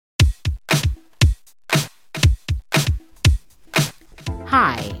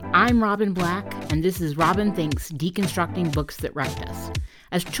Hi, I'm Robin Black, and this is Robin Thinks Deconstructing Books That Wrecked Us.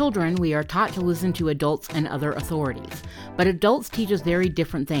 As children, we are taught to listen to adults and other authorities, but adults teach us very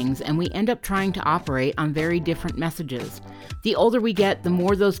different things, and we end up trying to operate on very different messages. The older we get, the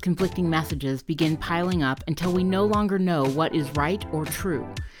more those conflicting messages begin piling up until we no longer know what is right or true.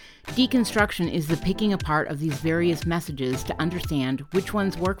 Deconstruction is the picking apart of these various messages to understand which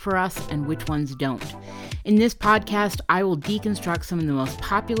ones work for us and which ones don't. In this podcast, I will deconstruct some of the most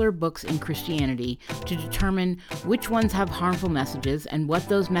popular books in Christianity to determine which ones have harmful messages and what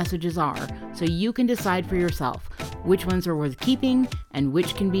those messages are, so you can decide for yourself which ones are worth keeping and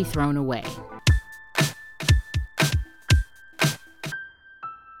which can be thrown away.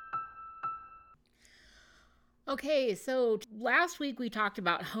 Okay, so last week we talked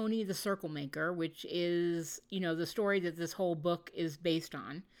about Honi the Circle Maker, which is, the story that this whole book is based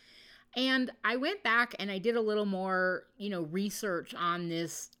on. And I went back and I did a little more, research on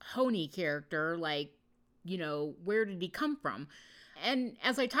this Honi character, where did he come from? And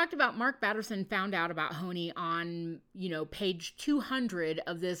as I talked about, Mark Batterson found out about Honi on, page 200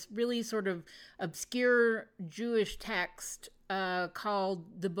 of this really sort of obscure Jewish text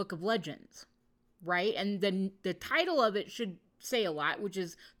called the Book of Legends. Right? And then the title of it should say a lot, which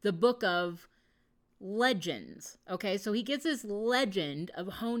is the Book of Legends. Okay, so he gets this legend of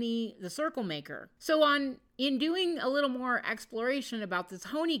Honi the Circle Maker. So in doing a little more exploration about this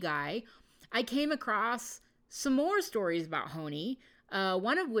Honi guy, I came across some more stories about Honi,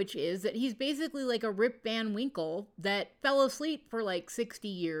 one of which is that he's basically like a Rip Van Winkle that fell asleep for like 60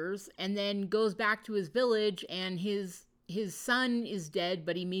 years and then goes back to his village and his son is dead,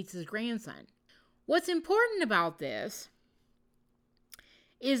 but he meets his grandson. What's important about this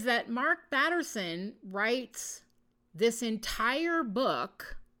is that Mark Batterson writes this entire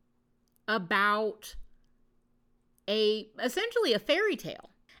book about essentially a fairy tale.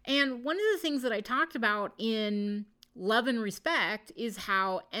 And one of the things that I talked about in Love and Respect is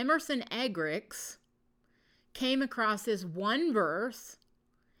how Emerson Eggerichs came across this one verse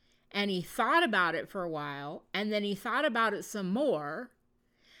and he thought about it for a while and then he thought about it some more.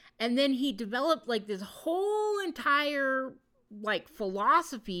 And then he developed like this whole entire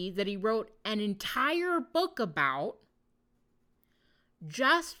philosophy that he wrote an entire book about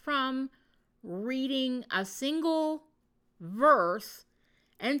just from reading a single verse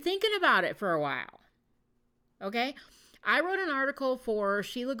and thinking about it for a while. Okay? I wrote an article for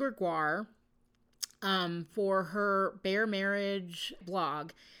Sheila Gregoire for her Bare Marriage blog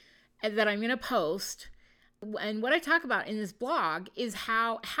that I'm going to post. And what I talk about in this blog is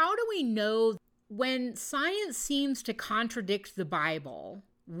how do we know when science seems to contradict the Bible,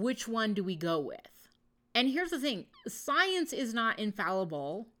 which one do we go with? And here's the thing, science is not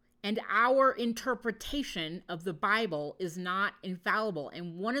infallible and our interpretation of the Bible is not infallible.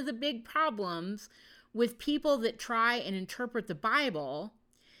 And one of the big problems with people that try and interpret the Bible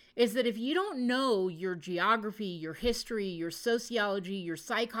is that if you don't know your geography, your history, your sociology, your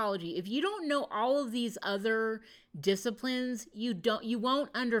psychology, if you don't know all of these other disciplines, you won't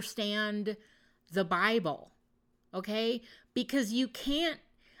understand the Bible, okay? Because you can,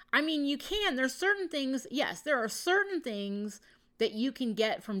 there's certain things, yes, there are certain things that you can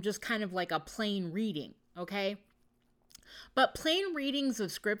get from just kind of like a plain reading, okay? But plain readings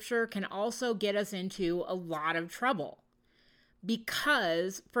of scripture can also get us into a lot of trouble.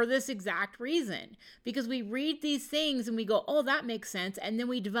 Because for this exact reason, because we read these things and we go, oh, that makes sense. And then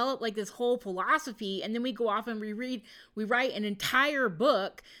we develop like this whole philosophy and then we go off and we write an entire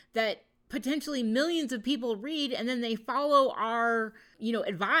book that potentially millions of people read and then they follow our,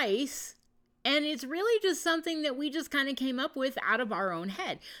 advice. And it's really just something that we just kind of came up with out of our own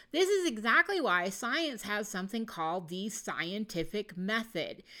head. This is exactly why science has something called the scientific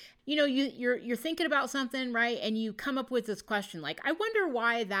method. You're thinking about something, right? And you come up with this question like, I wonder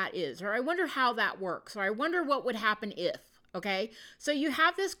why that is, or I wonder how that works, or I wonder what would happen if, okay? So you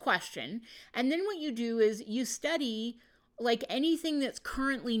have this question, and then what you do is you study like anything that's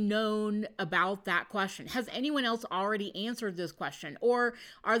currently known about that question. Has anyone else already answered this question? Or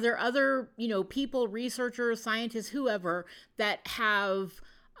are there other, people, researchers, scientists, whoever, that have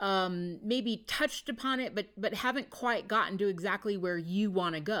maybe touched upon it, but haven't quite gotten to exactly where you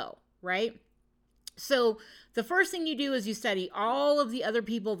want to go, right? So the first thing you do is you study all of the other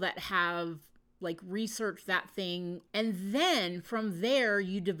people that have researched that thing. And then from there,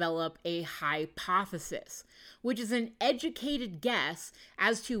 you develop a hypothesis, which is an educated guess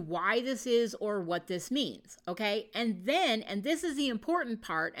as to why this is or what this means. Okay. And this is the important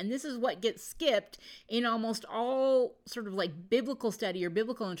part, and this is what gets skipped in almost all sort of biblical study or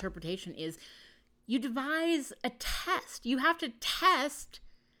biblical interpretation, is you devise a test. You have to test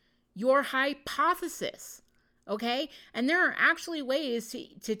your hypothesis, okay? And there are actually ways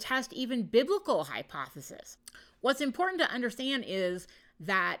to test even biblical hypothesis. What's important to understand is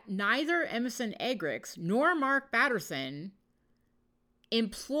that neither Emerson Eggerichs nor Mark Batterson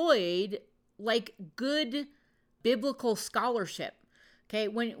employed like good biblical scholarship. Okay,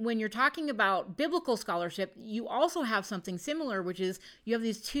 when you're talking about biblical scholarship, you also have something similar, which is you have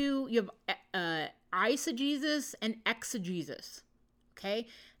these two, you have eisegesis and exegesis. Okay,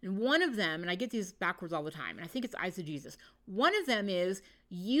 and one of them, and I get these backwards all the time, and I think it's eisegesis. One of them is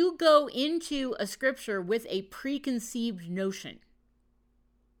you go into a scripture with a preconceived notion.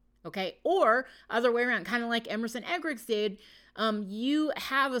 Okay, or other way around, kind of like Emerson Eggerichs did. You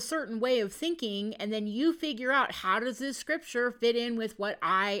have a certain way of thinking, and then you figure out, how does this scripture fit in with what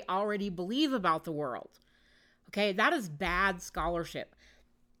I already believe about the world? Okay, that is bad scholarship.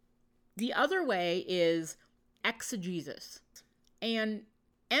 The other way is exegesis. And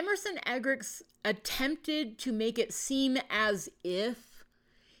Emerson Eggerichs attempted to make it seem as if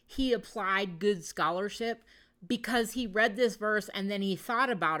he applied good scholarship, because he read this verse and then he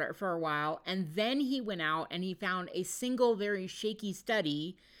thought about it for a while, and then he went out and he found a single very shaky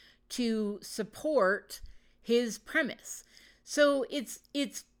study to support his premise. So it's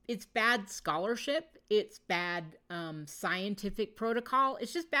bad scholarship, it's bad scientific protocol,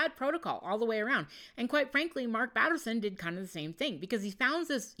 it's just bad protocol all the way around. And quite frankly, Mark Batterson did kind of the same thing, because he finds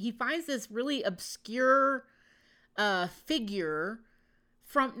this really obscure figure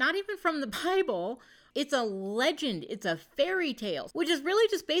from, not even from the Bible. It's a legend. It's a fairy tale, which is really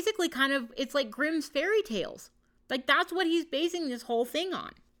just basically kind of, it's like Grimm's fairy tales. Like, that's what he's basing this whole thing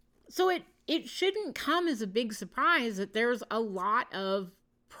on. So it shouldn't come as a big surprise that there's a lot of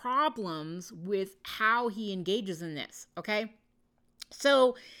problems with how he engages in this, okay?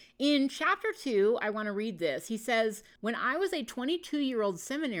 So in chapter 2, I want to read this. He says, "When I was a 22-year-old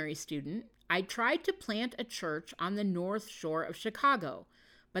seminary student, I tried to plant a church on the North Shore of Chicago.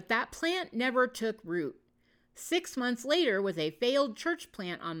 But that plant never took root. 6 months later, with a failed church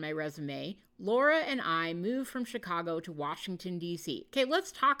plant on my resume, Laura and I moved from Chicago to Washington, D.C. Okay, let's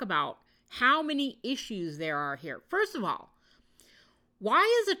talk about how many issues there are here. First of all, why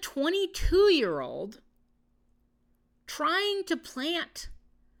is a 22-year-old trying to plant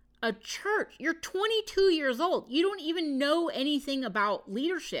a church? You're 22 years old. You don't even know anything about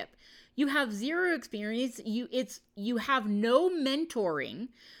leadership. You have zero experience. You have no mentoring.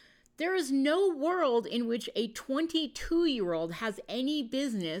 There is no world in which a 22-year-old has any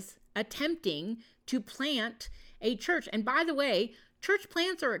business attempting to plant a church. And by the way, church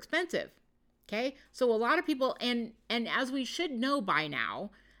plants are expensive. Okay? So a lot of people, and as we should know by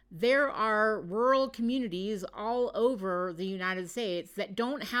now, there are rural communities all over the United States that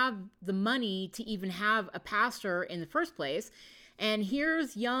don't have the money to even have a pastor in the first place. And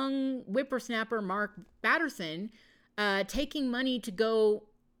here's young whippersnapper Mark Batterson taking money to go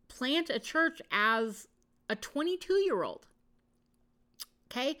plant a church as a 22-year-old.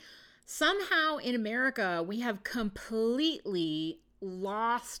 Okay? Somehow in America, we have completely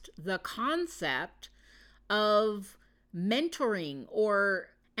lost the concept of mentoring or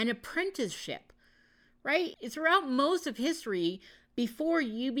an apprenticeship, right? Throughout most of history, before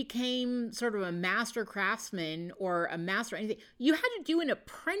you became sort of a master craftsman or a master anything, you had to do an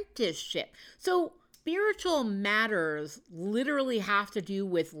apprenticeship. So spiritual matters literally have to do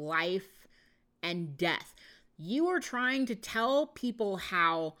with life and death. You are trying to tell people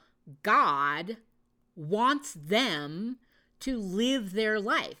how God wants them to live their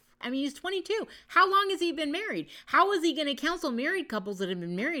life. I mean, he's 22. How long has he been married? How is he going to counsel married couples that have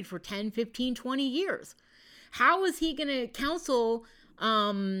been married for 10, 15, 20 years? How is he going to counsel,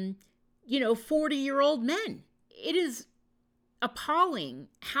 40-year-old men? It is appalling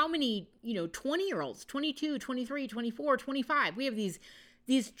how many, 20-year-olds, 22, 23, 24, 25. We have these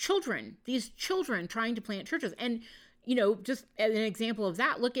children trying to plant churches. And, just as an example of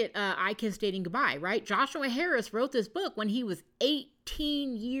that, look at I Kiss Dating Goodbye, right? Joshua Harris wrote this book when he was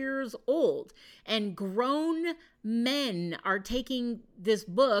 18 years old, and grown men are taking this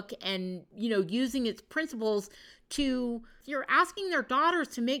book and, using its principles you're asking their daughters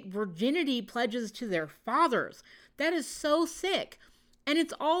to make virginity pledges to their fathers. That is so sick. And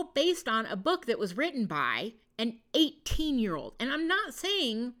it's all based on a book that was written by an 18-year-old. And I'm not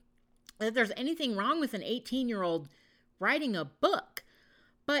saying that there's anything wrong with an 18-year-old writing a book,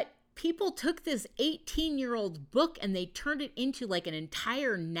 but people took this 18-year-old's book and they turned it into like an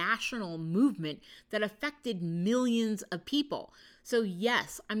entire national movement that affected millions of people. So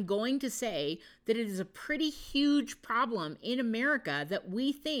yes, I'm going to say that it is a pretty huge problem in America that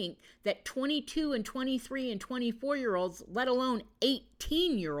we think that 22 and 23 and 24-year-olds, let alone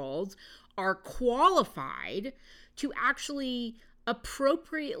 18-year-olds, are qualified to actually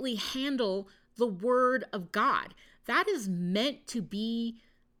appropriately handle the Word of God. That is meant to be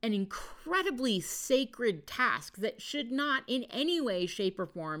an incredibly sacred task that should not in any way, shape, or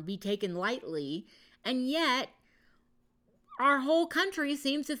form be taken lightly. And yet, our whole country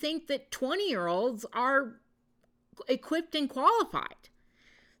seems to think that 20-year-olds are equipped and qualified.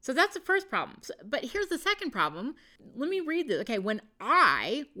 So that's the first problem. But here's the second problem. Let me read this. Okay, when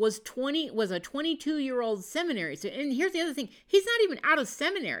I was a 22-year-old seminary student, and here's the other thing. He's not even out of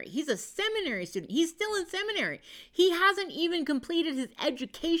seminary. He's a seminary student. He's still in seminary. He hasn't even completed his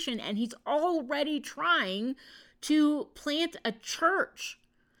education, and he's already trying to plant a church.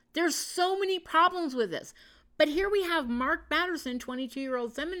 There's so many problems with this. But here we have Mark Batterson,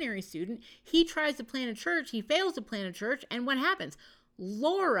 22-year-old seminary student. He tries to plant a church. He fails to plant a church. And what happens?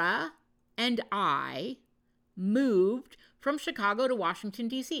 Laura and I moved from Chicago to Washington,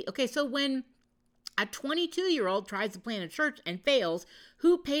 D.C. Okay, so when a 22-year-old tries to plant a church and fails,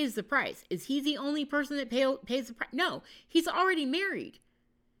 who pays the price? Is he the only person that pays the price? No, he's already married.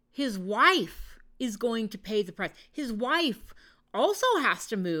 His wife is going to pay the price. His wife also has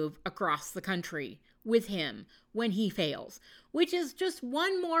to move across the country with him when he fails, which is just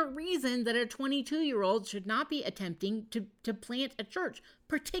one more reason that a 22-year-old should not be attempting to plant a church,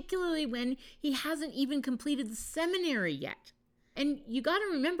 particularly when he hasn't even completed the seminary yet. And you got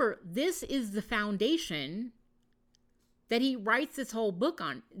to remember, this is the foundation that he writes this whole book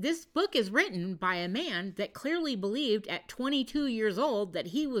on. This book is written by a man that clearly believed at 22 years old that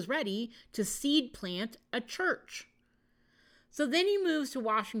he was ready to seed plant a church. So then he moves to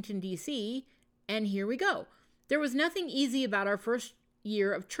Washington, D.C., and here we go. There was nothing easy about our first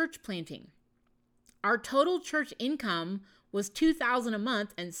year of church planting. Our total church income was $2,000 a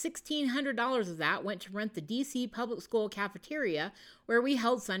month, and $1,600 of that went to rent the DC public school cafeteria where we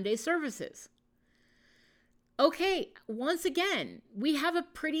held Sunday services. Okay, once again, we have a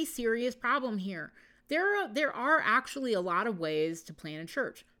pretty serious problem here. There are actually a lot of ways to plant a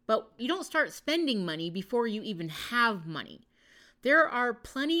church, but you don't start spending money before you even have money. There are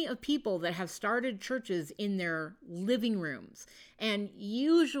plenty of people that have started churches in their living rooms, and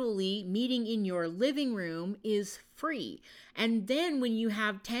usually meeting in your living room is free. And then when you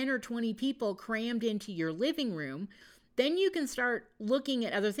have 10 or 20 people crammed into your living room, then you can start looking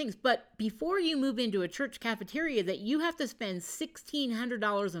at other things. But before you move into a church cafeteria that you have to spend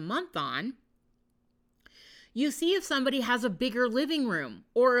 $1,600 a month on, you see if somebody has a bigger living room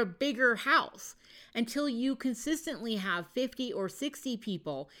or a bigger house, until you consistently have 50 or 60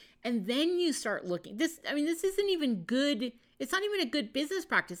 people. And then you start looking. This isn't even good. It's not even a good business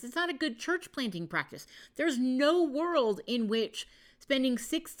practice. It's not a good church planting practice. There's no world in which spending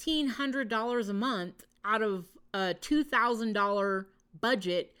 $1,600 a month out of a $2,000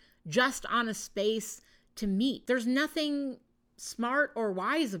 budget just on a space to meet. There's nothing smart or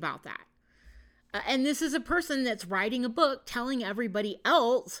wise about that. And this is a person that's writing a book telling everybody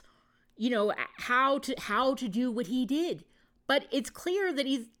else, how to do what he did. But it's clear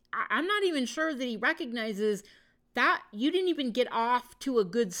that I'm not even sure that he recognizes that you didn't even get off to a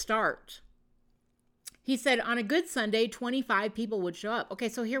good start. He said on a good Sunday, 25 people would show up. Okay,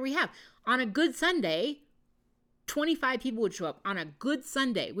 so here we have, on a good Sunday, 25 people would show up on a good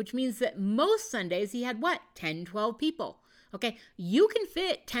Sunday, which means that most Sundays he had 10, 12 people. Okay, you can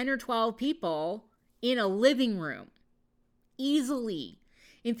fit 10 or 12 people in a living room easily.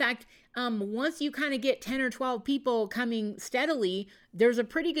 In fact, once you kind of get 10 or 12 people coming steadily, there's a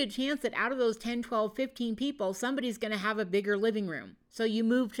pretty good chance that out of those 10, 12, 15 people, somebody's going to have a bigger living room. So you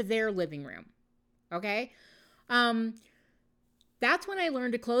move to their living room. Okay? That's when I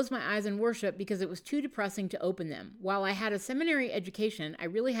learned to close my eyes and worship because it was too depressing to open them. While I had a seminary education, I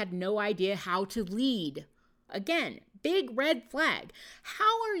really had no idea how to lead. Again, big red flag.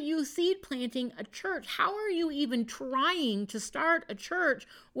 How are you seed planting a church? How are you even trying to start a church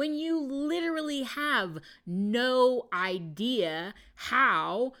when you literally have no idea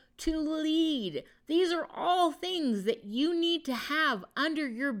how to lead? These are all things that you need to have under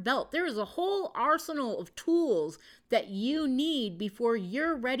your belt. There is a whole arsenal of tools that you need before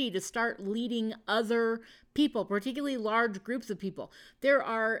you're ready to start leading other people, particularly large groups of people. There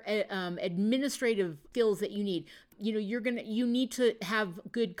are administrative skills that you need. You need to have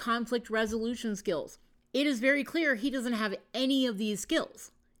good conflict resolution skills. It is very clear he doesn't have any of these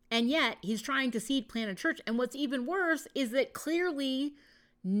skills. And yet he's trying to seed plant a church. And what's even worse is that clearly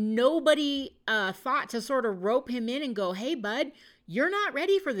nobody thought to sort of rope him in and go, hey, bud, you're not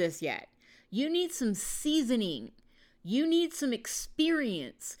ready for this yet. You need some seasoning. You need some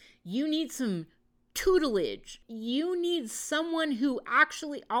experience. You need some tutelage. You need someone who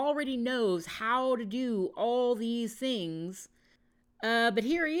actually already knows how to do all these things. But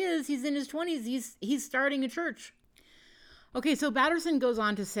here he is. He's in his 20s. He's starting a church. Okay, so Batterson goes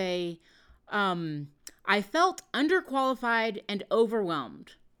on to say, I felt underqualified and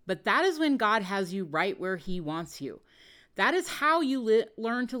overwhelmed, but that is when God has you right where he wants you. That is how you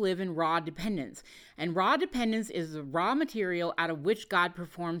learn to live in raw dependence. And raw dependence is the raw material out of which God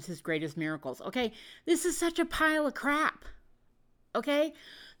performs his greatest miracles. Okay, this is such a pile of crap. Okay,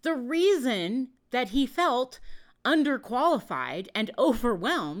 the reason that he felt underqualified and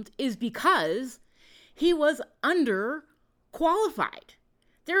overwhelmed is because he was underqualified.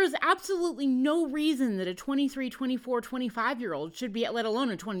 There is absolutely no reason that a 23, 24, 25-year-old should be, let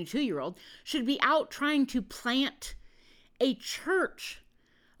alone a 22-year-old, should be out trying to plant a church.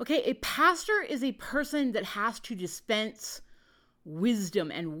 Okay, a pastor is a person that has to dispense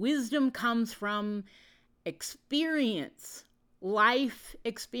wisdom, and wisdom comes from experience, life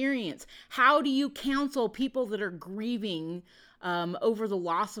experience. How do you counsel people that are grieving over the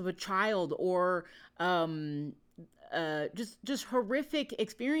loss of a child, or just horrific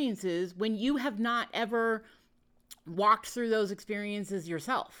experiences when you have not ever walked through those experiences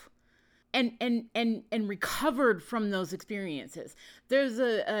yourself and recovered from those experiences? There's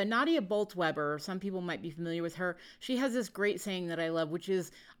a Nadia Bolz-Weber, some people might be familiar with her. She has this great saying that I love, which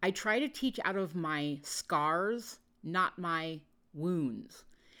is, I try to teach out of my scars, not my wounds.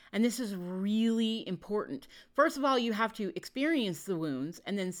 And this is really important. First of all, you have to experience the wounds.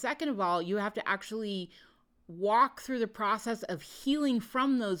 And then second of all, you have to actually walk through the process of healing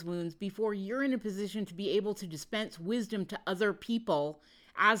from those wounds before you're in a position to be able to dispense wisdom to other people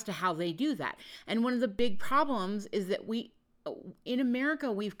as to how they do that. And one of the big problems is that in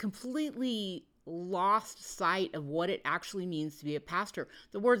America, we've completely lost sight of what it actually means to be a pastor.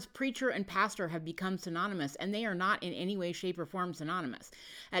 The words preacher and pastor have become synonymous, and they are not in any way, shape, or form synonymous.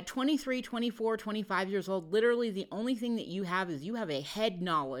 At 23, 24, 25 years old, literally the only thing that you have is you have a head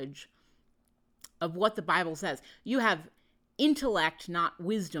knowledge of what the Bible says. You have intellect, not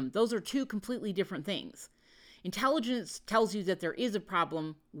wisdom. Those are two completely different things. Intelligence tells you that there is a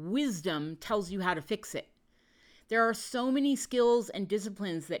problem. Wisdom tells you how to fix it. There are so many skills and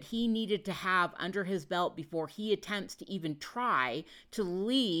disciplines that he needed to have under his belt before he attempts to even try to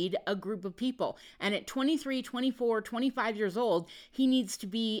lead a group of people. And at 23, 24, 25 years old, he needs to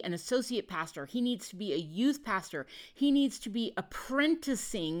be an associate pastor. He needs to be a youth pastor. He needs to be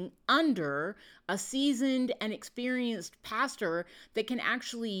apprenticing under a seasoned and experienced pastor that can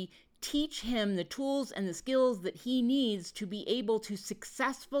actually teach him the tools and the skills that he needs to be able to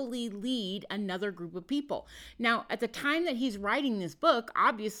successfully lead another group of people. Now, at the time that he's writing this book,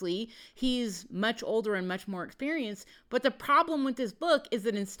 obviously, he's much older and much more experienced. But the problem with this book is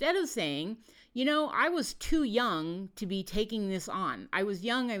that instead of saying, you know, I was too young to be taking this on. I was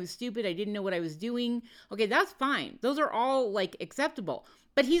young, I was stupid, I didn't know what I was doing. Okay, that's fine. Those are all acceptable.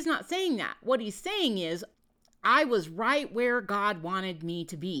 But he's not saying that. What he's saying is, I was right where God wanted me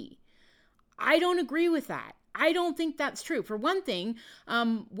to be. I don't agree with that. I don't think that's true. For one thing,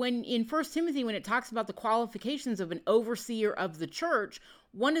 when in 1 Timothy, when it talks about the qualifications of an overseer of the church,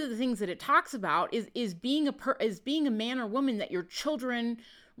 one of the things that it talks about is being a man or woman that your children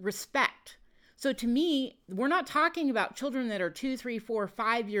respect. So to me, we're not talking about children that are 2, 3, 4,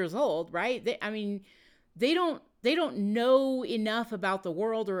 5 years old, right? They don't know enough about the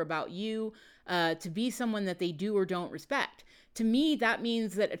world or about you to be someone that they do or don't respect. To me, that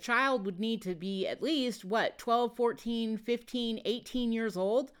means that a child would need to be at least, 12, 14, 15, 18 years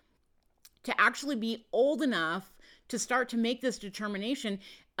old to actually be old enough to start to make this determination.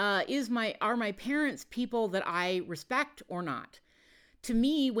 Are my parents people that I respect or not? To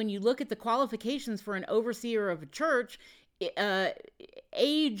me, when you look at the qualifications for an overseer of a church,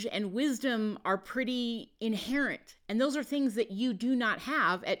 age and wisdom are pretty inherent. And those are things that you do not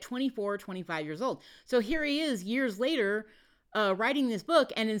have at 24 or 25 years old. So here he is years later, writing this book,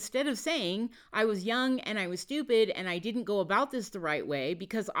 and instead of saying I was young and I was stupid and I didn't go about this the right way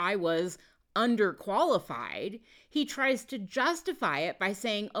because I was underqualified, he tries to justify it by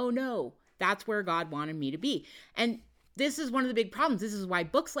saying, oh no, that's where God wanted me to be. And this is one of the big problems. This is why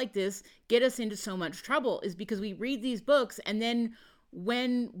books like this get us into so much trouble, is because we read these books and then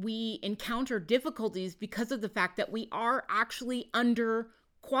when we encounter difficulties because of the fact that we are actually underqualified,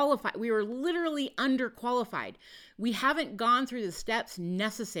 qualified. We were literally underqualified. We haven't gone through the steps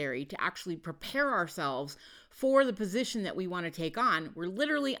necessary to actually prepare ourselves for the position that we want to take on. We're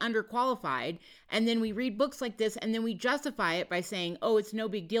literally underqualified. And then we read books like this and then we justify it by saying, oh, it's no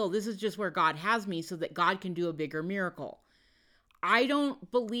big deal. This is just where God has me so that God can do a bigger miracle. I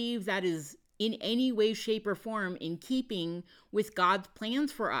don't believe that is in any way, shape, or form in keeping with God's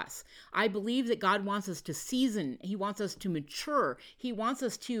plans for us. I believe that God wants us to season. He wants us to mature. He wants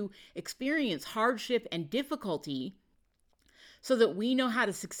us to experience hardship and difficulty so that we know how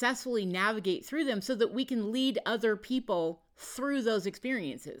to successfully navigate through them so that we can lead other people through those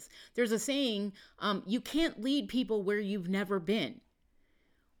experiences. There's a saying, you can't lead people where you've never been,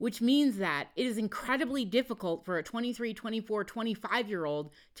 which means that it is incredibly difficult for a 23, 24,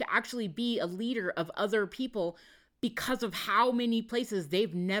 25-year-old to actually be a leader of other people because of how many places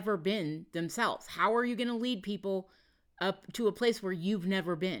they've never been themselves. How are you going to lead people up to a place where you've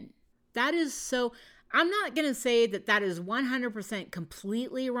never been? That is so, I'm not going to say that that is 100%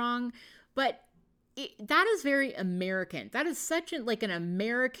 completely wrong, but that is very American. That is such like an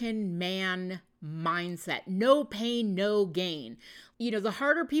American man mindset. No pain, no gain. You know, the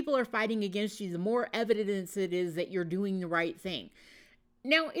harder people are fighting against you, the more evidence it is that you're doing the right thing.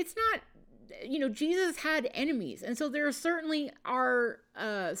 Now, it's not, you know, Jesus had enemies. And so there certainly are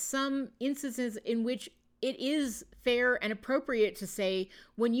some instances in which it is fair and appropriate to say,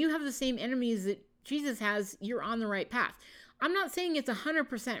 when you have the same enemies that Jesus has, you're on the right path. I'm not saying it's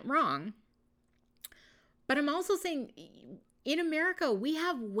 100% wrong, but I'm also saying in America, we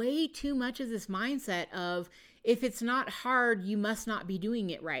have way too much of this mindset of if it's not hard, you must not be doing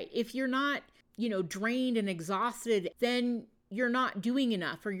it right. If you're not, you know, drained and exhausted, then you're not doing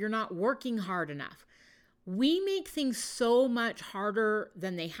enough or you're not working hard enough. We make things so much harder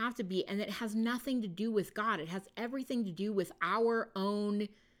than they have to be, and it has nothing to do with God. It has everything to do with our own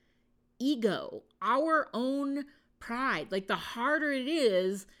ego, our own pride. Like, the harder it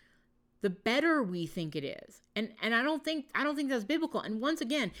is, the better we think it is. And I don't think that's biblical. And once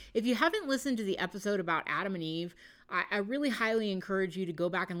again, if you haven't listened to the episode about Adam and Eve, I really highly encourage you to go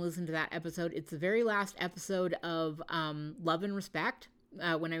back and listen to that episode. It's the very last episode of Love and Respect,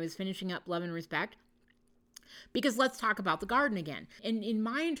 when I was finishing up Love and Respect. Because let's talk about the garden again. And in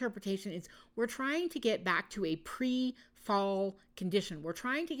my interpretation, it's we're trying to get back to a pre-fall condition. We're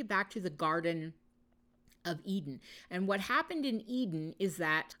trying to get back to the Garden of Eden. And what happened in Eden is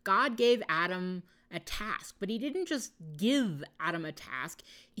that God gave Adam a task, but he didn't just give Adam a task.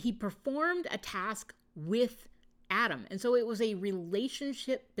 He performed a task with Adam. And so it was a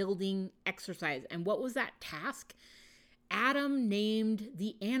relationship building exercise. And what was that task? Adam named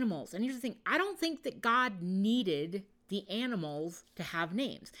the animals. And here's the thing, I don't think that God needed the animals to have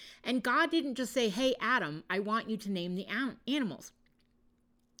names. And God didn't just say, hey, Adam, I want you to name the animals.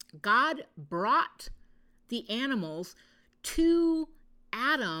 God brought the animals to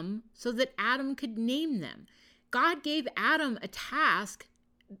Adam so that Adam could name them. God gave Adam a task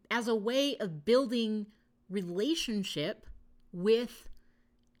as a way of building relationship with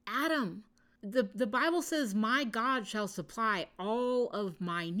Adam. The Bible says, my God shall supply all of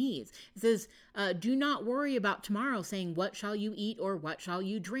my needs. It says, do not worry about tomorrow, saying, what shall you eat or what shall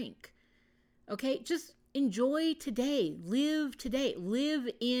you drink? Okay, just enjoy today. Live today. Live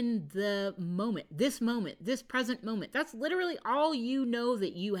in the moment, this present moment. That's literally all you know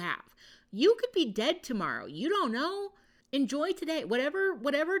that you have. You could be dead tomorrow. You don't know. Enjoy today.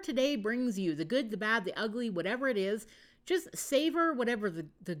 Whatever today brings you, the good, the bad, the ugly, whatever it is, just savor whatever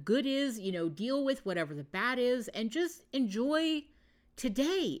the good is, you know, deal with whatever the bad is, and just enjoy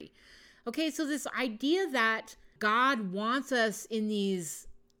today. Okay, so this idea that God wants us in these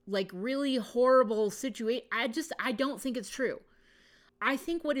like really horrible situations, I don't think it's true. I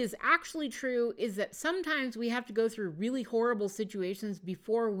think what is actually true is that sometimes we have to go through really horrible situations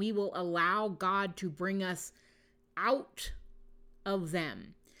before we will allow God to bring us out of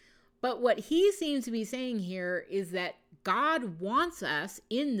them. But what he seems to be saying here is that God wants us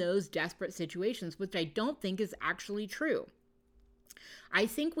in those desperate situations, which I don't think is actually true. I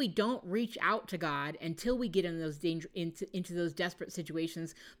think we don't reach out to God until we get in those into those desperate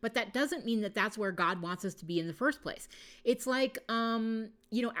situations, but that doesn't mean that that's where God wants us to be in the first place. It's like, a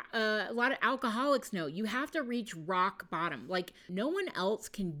lot of alcoholics know you have to reach rock bottom. Like, no one else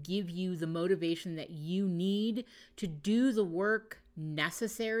can give you the motivation that you need to do the work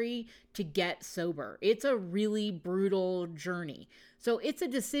necessary to get sober. It's a really brutal journey. So it's a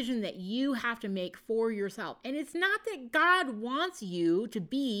decision that you have to make for yourself. And it's not that God wants you to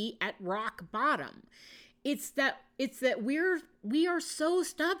be at rock bottom. It's that we are so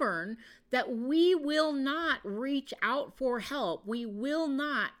stubborn that we will not reach out for help. We will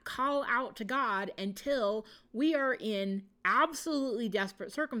not call out to God until we are in absolutely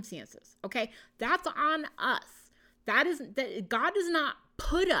desperate circumstances. Okay? That's on us. That God does not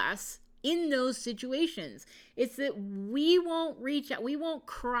put us in those situations. It's that we won't reach out, we won't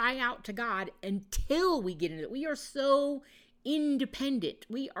cry out to God until we get into it. We are so independent.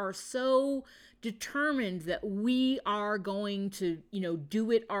 We are so determined that we are going to,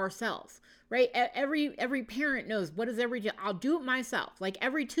 do it ourselves, right? Every parent knows, what is I'll do it myself. Like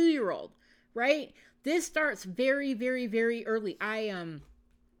every 2-year-old, right? This starts very, very, very early. I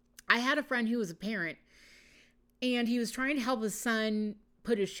had a friend who was a parent, and he was trying to help his son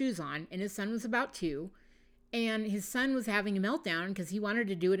put his shoes on, and his son was about 2, and his son was having a meltdown because he wanted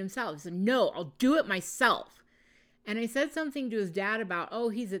to do it himself. He said, "No, I'll do it myself." And I said something to his dad about, "Oh,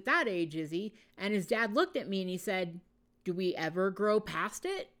 he's at that age, is he?" And his dad looked at me and he said, "Do we ever grow past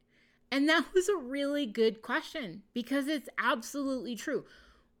it?" And that was a really good question, because it's absolutely true.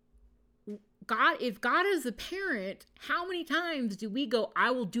 If God is a parent, how many times do we go,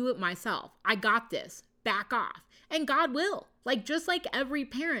 "I will do it myself. I got this. Back off." And God will. Like, just like every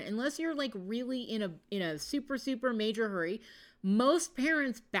parent, unless you're like really in a super, super major hurry, most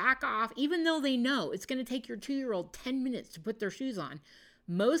parents back off, even though they know it's going to take your 2-year-old 10 minutes to put their shoes on.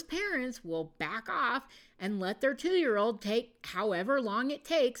 Most parents will back off and let their 2-year-old take however long it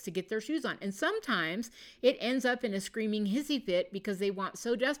takes to get their shoes on. And sometimes it ends up in a screaming hissy fit because they want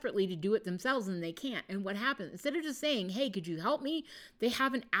so desperately to do it themselves and they can't. And what happens? Instead of just saying, "Hey, could you help me?" they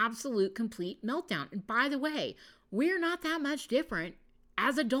have an absolute complete meltdown. And by the way, we're not that much different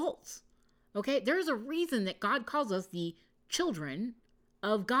as adults. Okay? There's a reason that God calls us the children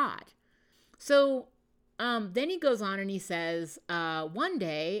of God. So then he goes on and he says, "One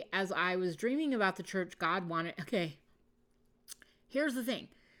day, as I was dreaming about the church God wanted..." Okay, here's the thing.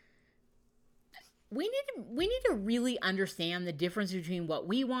 We need to really understand the difference between what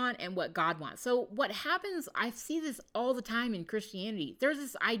we want and what God wants. So what happens, I see this all the time in Christianity. There's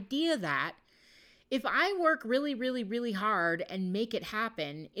this idea that if I work really, really, really hard and make it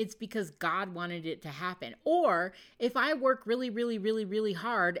happen, it's because God wanted it to happen. Or if I work really, really, really, really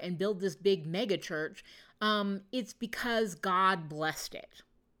hard and build this big mega church, it's because God blessed it.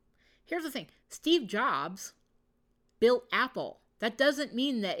 Here's the thing. Steve Jobs built Apple. That doesn't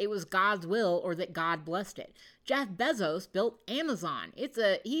mean that it was God's will or that God blessed it. Jeff Bezos built Amazon.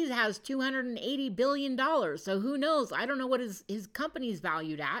 He has $280 billion. So who knows? I don't know what his company's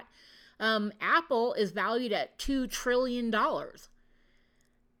valued at. Apple is valued at $2 trillion.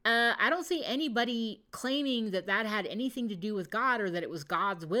 I don't see anybody claiming that had anything to do with God, or that it was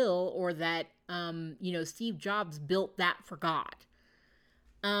God's will, or that, Steve Jobs built that for God.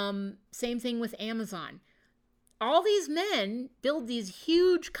 Same thing with Amazon. All these men build these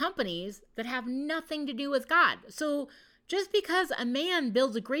huge companies that have nothing to do with God. So just because a man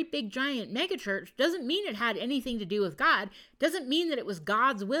builds a great big giant megachurch doesn't mean it had anything to do with God. Doesn't mean that it was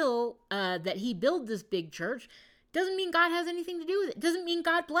God's will that he build this big church. Doesn't mean God has anything to do with it. Doesn't mean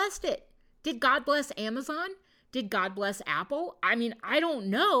God blessed it. Did God bless Amazon? Did God bless Apple? I mean, I don't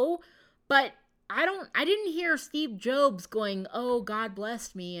know, but I didn't hear Steve Jobs going, "Oh, God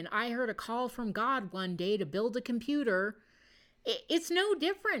blessed me, and I heard a call from God one day to build a computer." It's no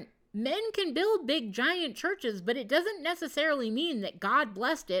different. Men can build big giant churches, but it doesn't necessarily mean that God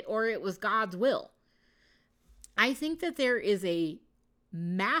blessed it or it was God's will. I think that there is a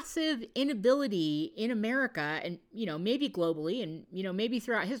massive inability in America, and maybe globally, and maybe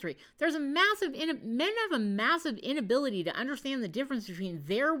throughout history. Men have a massive inability to understand the difference between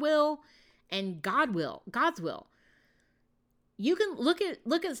their will and God's will. You can look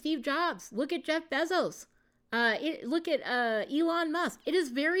at Steve Jobs, look at Jeff Bezos, look at Elon Musk. It is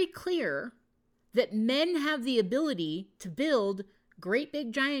very clear that men have the ability to build great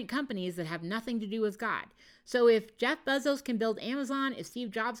big giant companies that have nothing to do with God. So if Jeff Bezos can build Amazon, if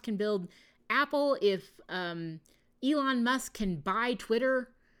Steve Jobs can build Apple, if Elon Musk can buy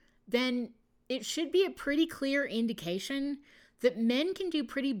Twitter, then it should be a pretty clear indication that men can do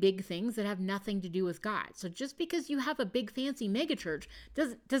pretty big things that have nothing to do with God. So just because you have a big fancy megachurch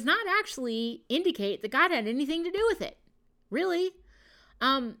does not actually indicate that God had anything to do with it. Really?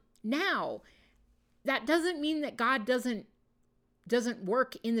 Now, that doesn't mean that God doesn't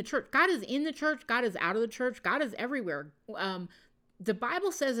work in the church. God is in the church. God is out of the church. God is everywhere. The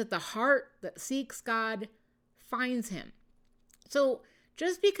Bible says that the heart that seeks God finds him. So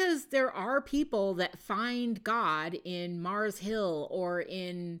just because there are people that find God in Mars Hill or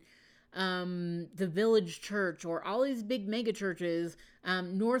in the Village Church or all these big mega churches,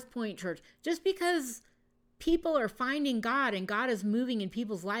 North Point Church, just because people are finding God and God is moving in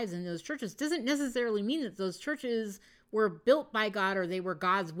people's lives in those churches, doesn't necessarily mean that those churches were built by God or they were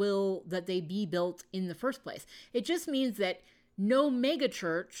God's will that they be built in the first place. It just means that no mega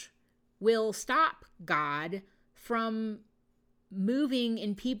church will stop God from moving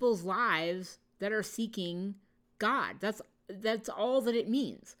in people's lives that are seeking God. That's all that it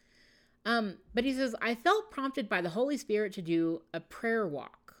means. But he says, I felt prompted by the Holy Spirit to do a prayer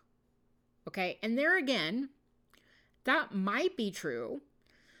walk. Okay, and there again, that might be true,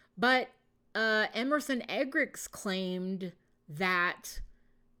 but Emerson Eggerichs claimed that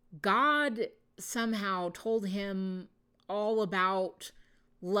God somehow told him all about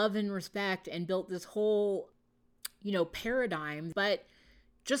love and respect and built this whole, paradigm. But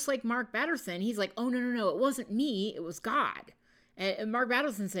just like Mark Batterson, he's like, oh, no, it wasn't me, it was God. And Mark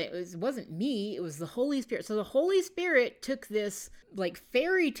Batterson said it wasn't me, it was the Holy Spirit. So the Holy Spirit took this like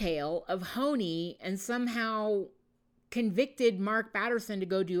fairy tale of Honey and somehow convicted Mark Batterson to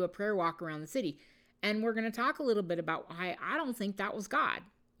go do a prayer walk around the city. And we're going to talk a little bit about why I don't think that was God,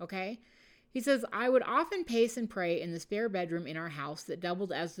 okay? He says, I would often pace and pray in the spare bedroom in our house that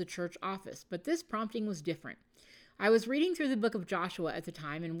doubled as the church office, but this prompting was different. I was reading through the book of Joshua at the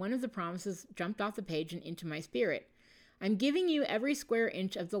time, and one of the promises jumped off the page and into my spirit. I'm giving you every square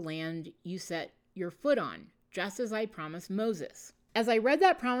inch of the land you set your foot on, just as I promised Moses. As I read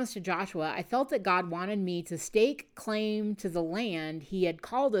that promise to Joshua, I felt that God wanted me to stake claim to the land he had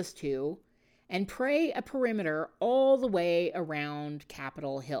called us to and pray a perimeter all the way around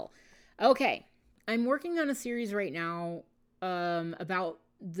Capitol Hill. Okay, I'm working on a series right now about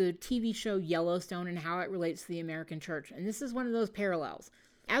the TV show Yellowstone and how it relates to the American church. And this is one of those parallels.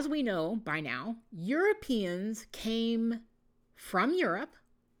 As we know by now, Europeans came from Europe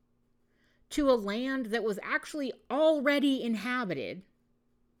to a land that was actually already inhabited.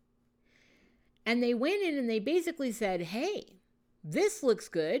 And they went in and they basically said, hey, this looks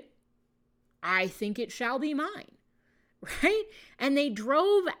good. I think it shall be mine. Right? And they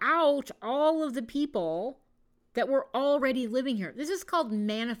drove out all of the people that were already living here. This is called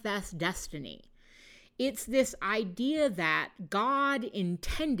manifest destiny. It's this idea that God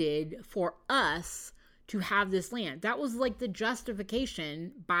intended for us to have this land. That was like the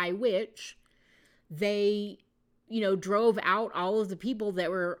justification by which they, drove out all of the people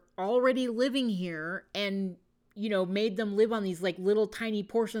that were already living here and, made them live on these like little tiny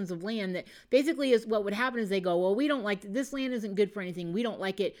portions of land that basically is what would happen is they go, well, we don't like this land isn't good for anything. We don't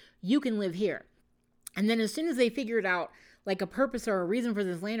like it. You can live here. And then as soon as they figured out like a purpose or a reason for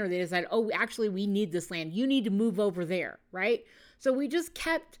this land, or they decided, oh, actually, we need this land. You need to move over there, right? So we just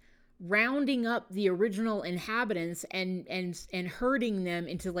kept rounding up the original inhabitants and herding them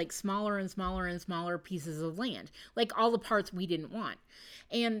into like smaller and smaller and smaller pieces of land, like all the parts we didn't want.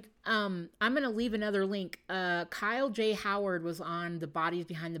 And I'm going to leave another link. Kyle J. Howard was on the Bodies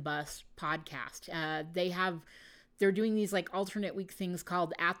Behind the Bus podcast. They're doing these like alternate week things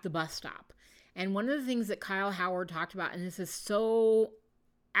called At the Bus Stop. And one of the things that Kyle Howard talked about, and this is so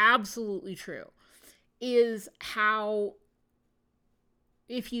absolutely true, is how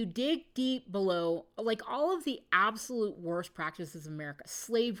if you dig deep below, like all of the absolute worst practices of America,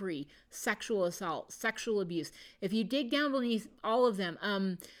 slavery, sexual assault, sexual abuse, if you dig down beneath all of them,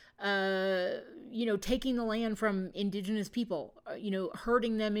 taking the land from indigenous people,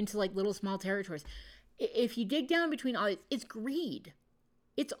 herding them into like little small territories. If you dig down between all it's greed.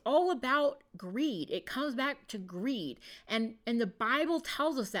 It's all about greed. It comes back to greed. And the Bible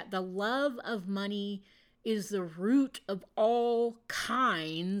tells us that the love of money is the root of all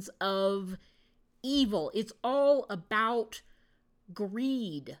kinds of evil. It's all about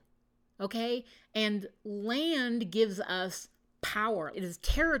greed. Okay? And land gives us power. It is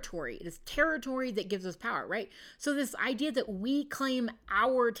territory. It is territory that gives us power, right? So this idea that we claim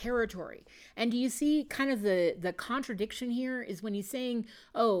our territory. And do you see kind of the contradiction here is when he's saying,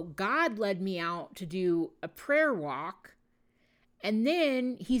 oh, God led me out to do a prayer walk. And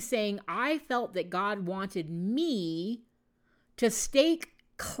then he's saying, I felt that God wanted me to stake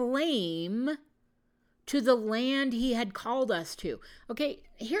claim to the land he had called us to. Okay,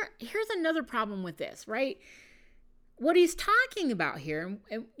 here's another problem with this, right? What he's talking about here,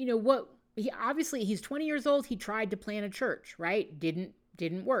 and he's 20 years old. He tried to plant a church, right? Didn't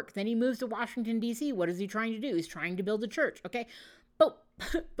work. Then he moves to Washington, D.C. What is he trying to do? He's trying to build a church, okay?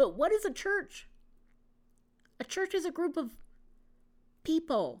 But what is a church? A church is a group of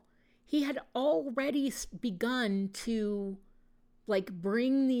people. He had already begun to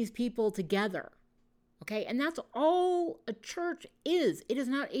bring these people together. Okay, and that's all a church is. It is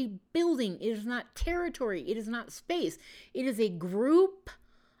not a building. It is not territory. It is not space. It is a group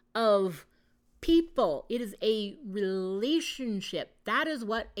of people. It is a relationship. That is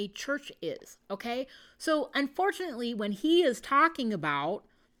what a church is, okay? So unfortunately, when he is talking about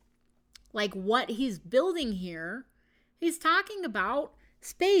like what he's building here, he's talking about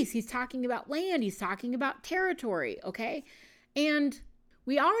space, he's talking about land, he's talking about territory, okay? And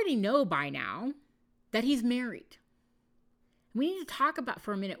we already know by now that he's married. We need to talk about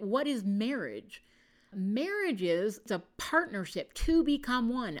for a minute, what is marriage? Marriage is a partnership to become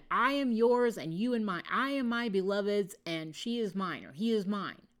one. I am yours and you and mine. I am my beloved's and she is mine or he is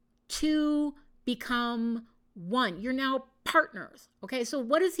mine. To become one. You're now partners. Okay, so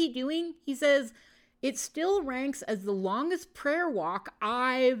what is he doing? He says, it still ranks as the longest prayer walk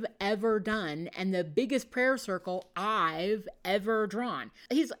I've ever done and the biggest prayer circle I've ever drawn.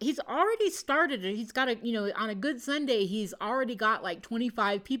 He's already started it. He's got on a good Sunday, he's already got like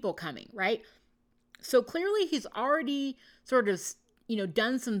 25 people coming, right? So clearly he's already sort of,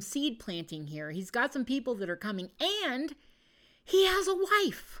 done some seed planting here. He's got some people that are coming and he has a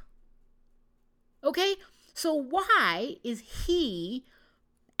wife. Okay? So why is he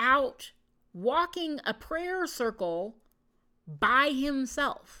out walking a prayer circle by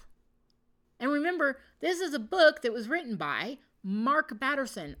himself? And remember, this is a book that was written by Mark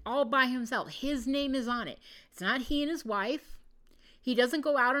Batterson, all by himself. His name is on it. It's not he and his wife. He doesn't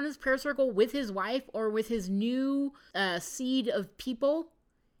go out on his prayer circle with his wife or with his new seed of people.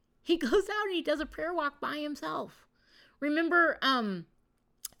 He goes out and he does a prayer walk by himself. Remember,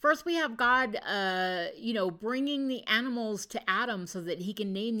 first we have God, bringing the animals to Adam so that he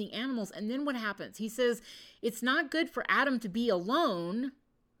can name the animals. And then what happens? He says, it's not good for Adam to be alone,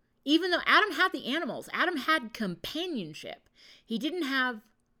 even though Adam had the animals. Adam had companionship. He didn't have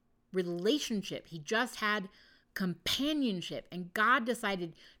relationship. He just had companionship. And God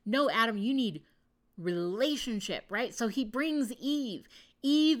decided, no, Adam, you need relationship, right? So he brings Eve.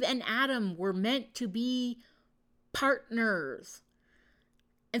 Eve and Adam were meant to be partners.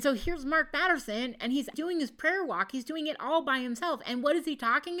 And so here's Mark Batterson, and he's doing his prayer walk. He's doing it all by himself. And what is he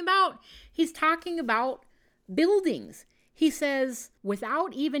talking about? He's talking about buildings. He says,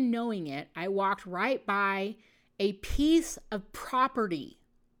 without even knowing it, I walked right by a piece of property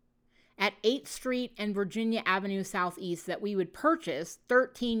at 8th Street and Virginia Avenue Southeast that we would purchase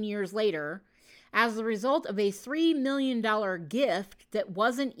 13 years later as a result of a $3 million gift that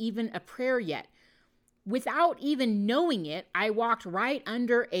wasn't even a prayer yet. Without even knowing it, I walked right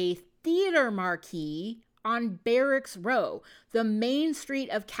under a theater marquee on Barracks Row, the main street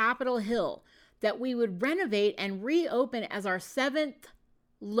of Capitol Hill, that we would renovate and reopen as our 7th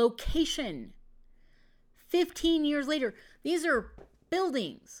location. 15 years later, these are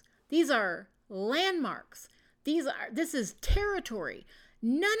buildings. These are landmarks. This is territory.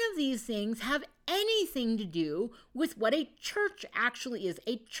 None of these things have anything to do with what a church actually is.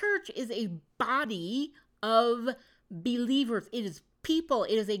 A church is a body of believers. It is people.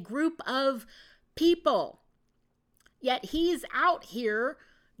 It is a group of people. Yet he's out here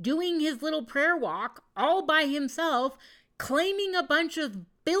doing his little prayer walk all by himself, claiming a bunch of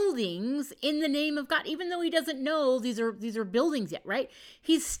buildings in the name of God, even though he doesn't know these are buildings yet, right?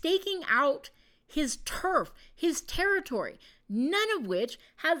 He's staking out his turf, his territory, none of which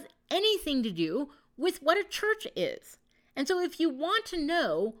has anything to do with what a church is. And so if you want to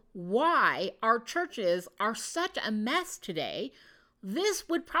know why our churches are such a mess today, this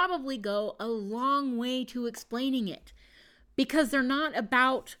would probably go a long way to explaining it, because they're not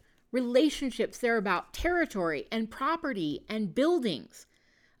about relationships. They're about territory and property and buildings.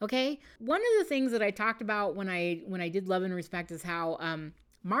 Okay. One of the things that I talked about when I did Love and Respect is how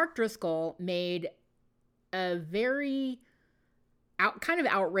Mark Driscoll made a very kind of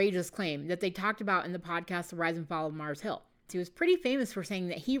outrageous claim that they talked about in the podcast, The Rise and Fall of Mars Hill. He was pretty famous for saying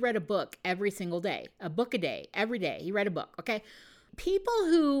that he read a book every single day, a book a day, every day. He read a book. Okay. People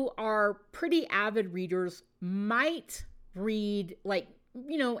who are pretty avid readers might read,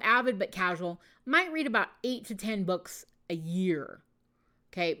 avid but casual, might read about 8 to 10 books a year.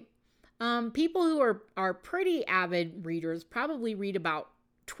 Okay. People who are pretty avid readers probably read about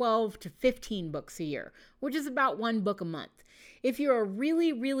 12 to 15 books a year, which is about 1 book a month. If you're a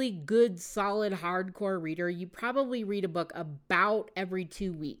really, really good, solid, hardcore reader, you probably read a book about every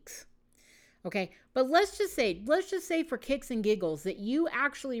 2 weeks. Okay. But let's just say for kicks and giggles that you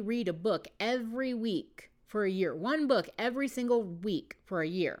actually read a book every week for a year, 1 book every single week for a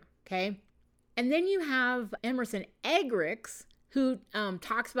year. Okay. And then you have Emerson Eggerichs, who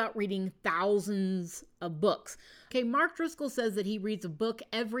talks about reading thousands of books. Okay, Mark Driscoll says that he reads a book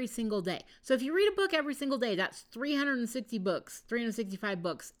every single day. So if you read a book every single day, that's 360 books, 365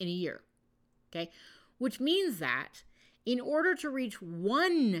 books in a year. Okay, which means that in order to reach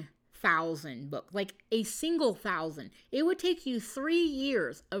 1 1,000 books, like a single 1,000. It would take you 3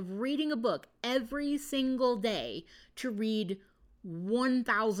 years of reading a book every single day to read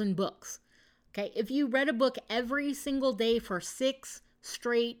 1,000 books. Okay, if you read a book every single day for 6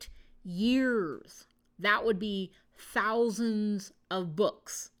 straight years, that would be thousands of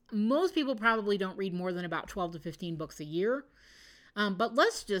books. Most people probably don't read more than about 12 to 15 books a year. But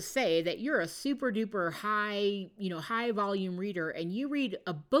let's just say that you're a super duper high volume reader and you read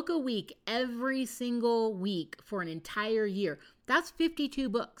a book a week every single week for an entire year. That's 52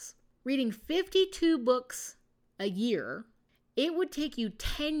 books. Reading 52 books a year, it would take you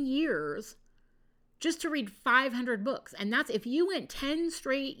 10 years just to read 500 books. And that's if you went 10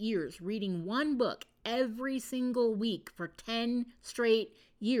 straight years reading one book every single week for 10 straight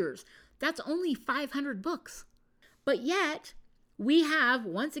years. That's only 500 books. But yet, we have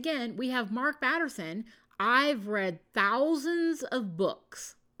Mark Batterson. I've read thousands of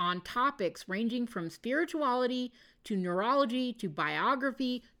books on topics ranging from spirituality to neurology to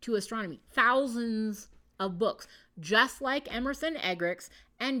biography to astronomy. Thousands of books, just like Emerson Eggerichs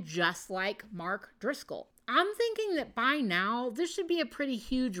and just like Mark Driscoll. I'm thinking that by now, this should be a pretty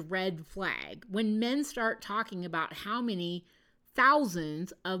huge red flag when men start talking about how many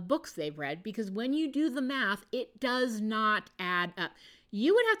thousands of books they've read, because when you do the math, it does not add up.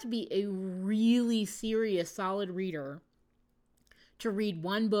 You would have to be a really serious, solid reader to read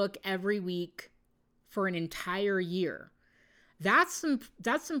one book every week for an entire year. That's some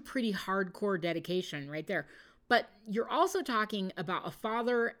pretty hardcore dedication right there. But you're also talking about a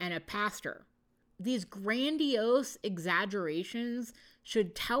father and a pastor. These grandiose exaggerations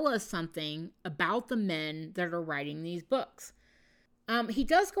should tell us something about the men that are writing these books. He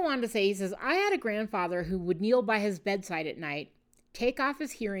does go on to say, he says, I had a grandfather who would kneel by his bedside at night, take off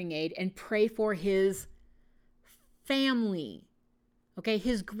his hearing aid, and pray for his family. Okay,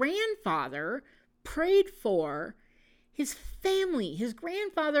 his grandfather prayed for his family. His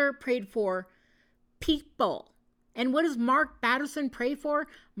grandfather prayed for people. And what does Mark Batterson pray for?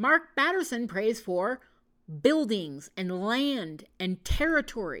 Mark Batterson prays for buildings and land and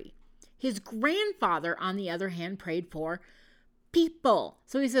territory. His grandfather, on the other hand, prayed for people.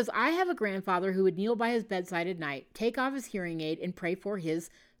 So he says, I have a grandfather who would kneel by his bedside at night, take off his hearing aid, and pray for his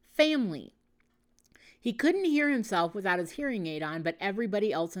family. He couldn't hear himself without his hearing aid on, but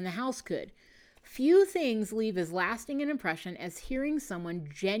everybody else in the house could. Few things leave as lasting an impression as hearing someone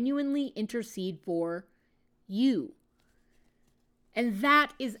genuinely intercede for you. And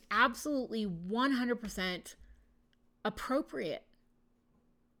that is absolutely 100% appropriate,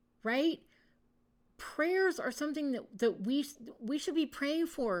 right? Prayers are something that we should be praying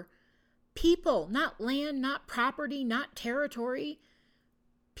for people, not land, not property, not territory.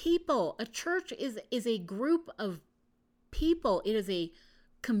 People. A church is a group of people. It is a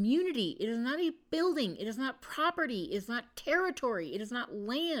community. It is not a building. It is not property. It is not territory. It is not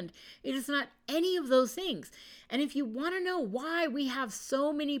land. It is not any of those things. And if you want to know why we have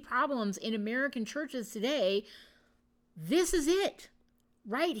so many problems in American churches today, this is it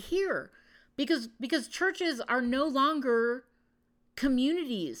right here. Because churches are no longer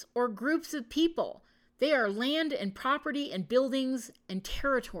communities or groups of people. They are land and property and buildings and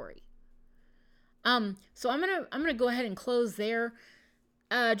territory. So I'm gonna go ahead and close there.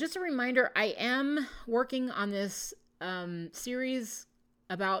 Just a reminder, I am working on this series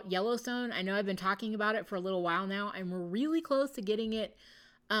about Yellowstone. I know I've been talking about it for a little while now. I'm really close to getting it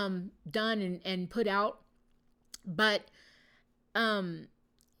done and put out. But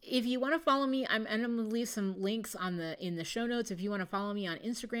if you want to follow me, I'm going to leave some links in the show notes. If you want to follow me on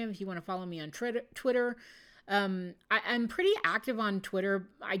Instagram, if you want to follow me on Twitter, I'm pretty active on Twitter.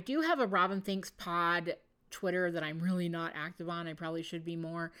 I do have a Robin Thinks Pod Twitter that I'm really not active on. I probably should be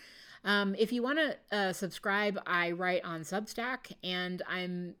more. If you want to subscribe, I write on Substack, and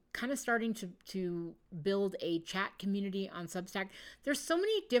I'm kind of starting to build a chat community on Substack. There's so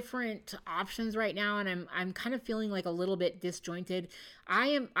many different options right now, and I'm kind of feeling like a little bit disjointed.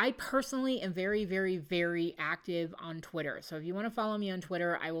 I personally am very, very, very active on Twitter. So if you want to follow me on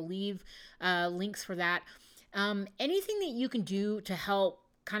Twitter, I will leave links for that. Anything that you can do to help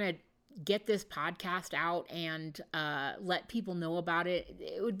kind of get this podcast out and let people know about it,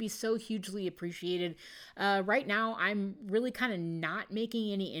 it would be so hugely appreciated. Right now, I'm really kind of not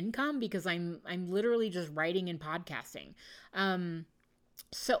making any income because I'm literally just writing and podcasting, and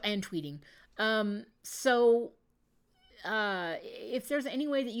tweeting. If there's any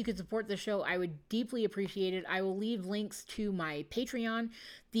way that you could support the show, I would deeply appreciate it. I will leave links to my Patreon.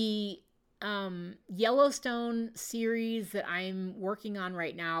 The Yellowstone series that I'm working on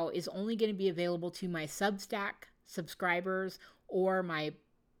right now is only going to be available to my Substack subscribers or my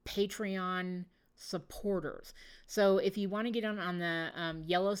Patreon supporters. So if you want to get on the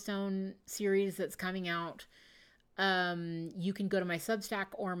Yellowstone series that's coming out, you can go to my Substack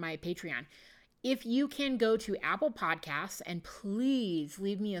or my Patreon. If you can go to Apple Podcasts and please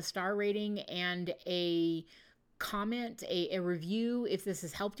leave me a star rating and a comment, a review, if this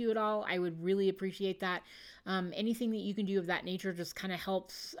has helped you at all, I would really appreciate that. Anything that you can do of that nature just kind of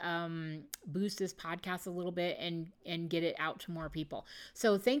helps boost this podcast a little bit and get it out to more people.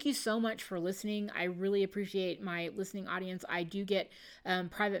 So thank you so much for listening. I really appreciate my listening audience. I do get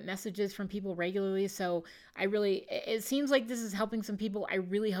private messages from people regularly. So it seems like this is helping some people. I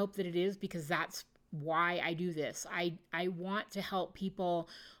really hope that it is, because that's why I do this. I want to help people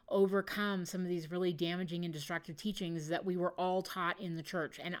overcome some of these really damaging and destructive teachings that we were all taught in the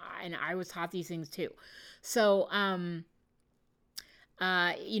church. And I was taught these things too. So,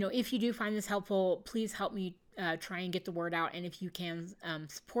 if you do find this helpful, please help me try and get the word out. And if you can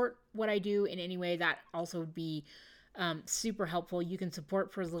support what I do in any way, that also would be super helpful. You can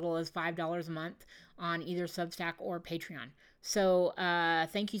support for as little as $5 a month on either Substack or Patreon. So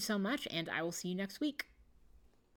thank you so much, and I will see you next week.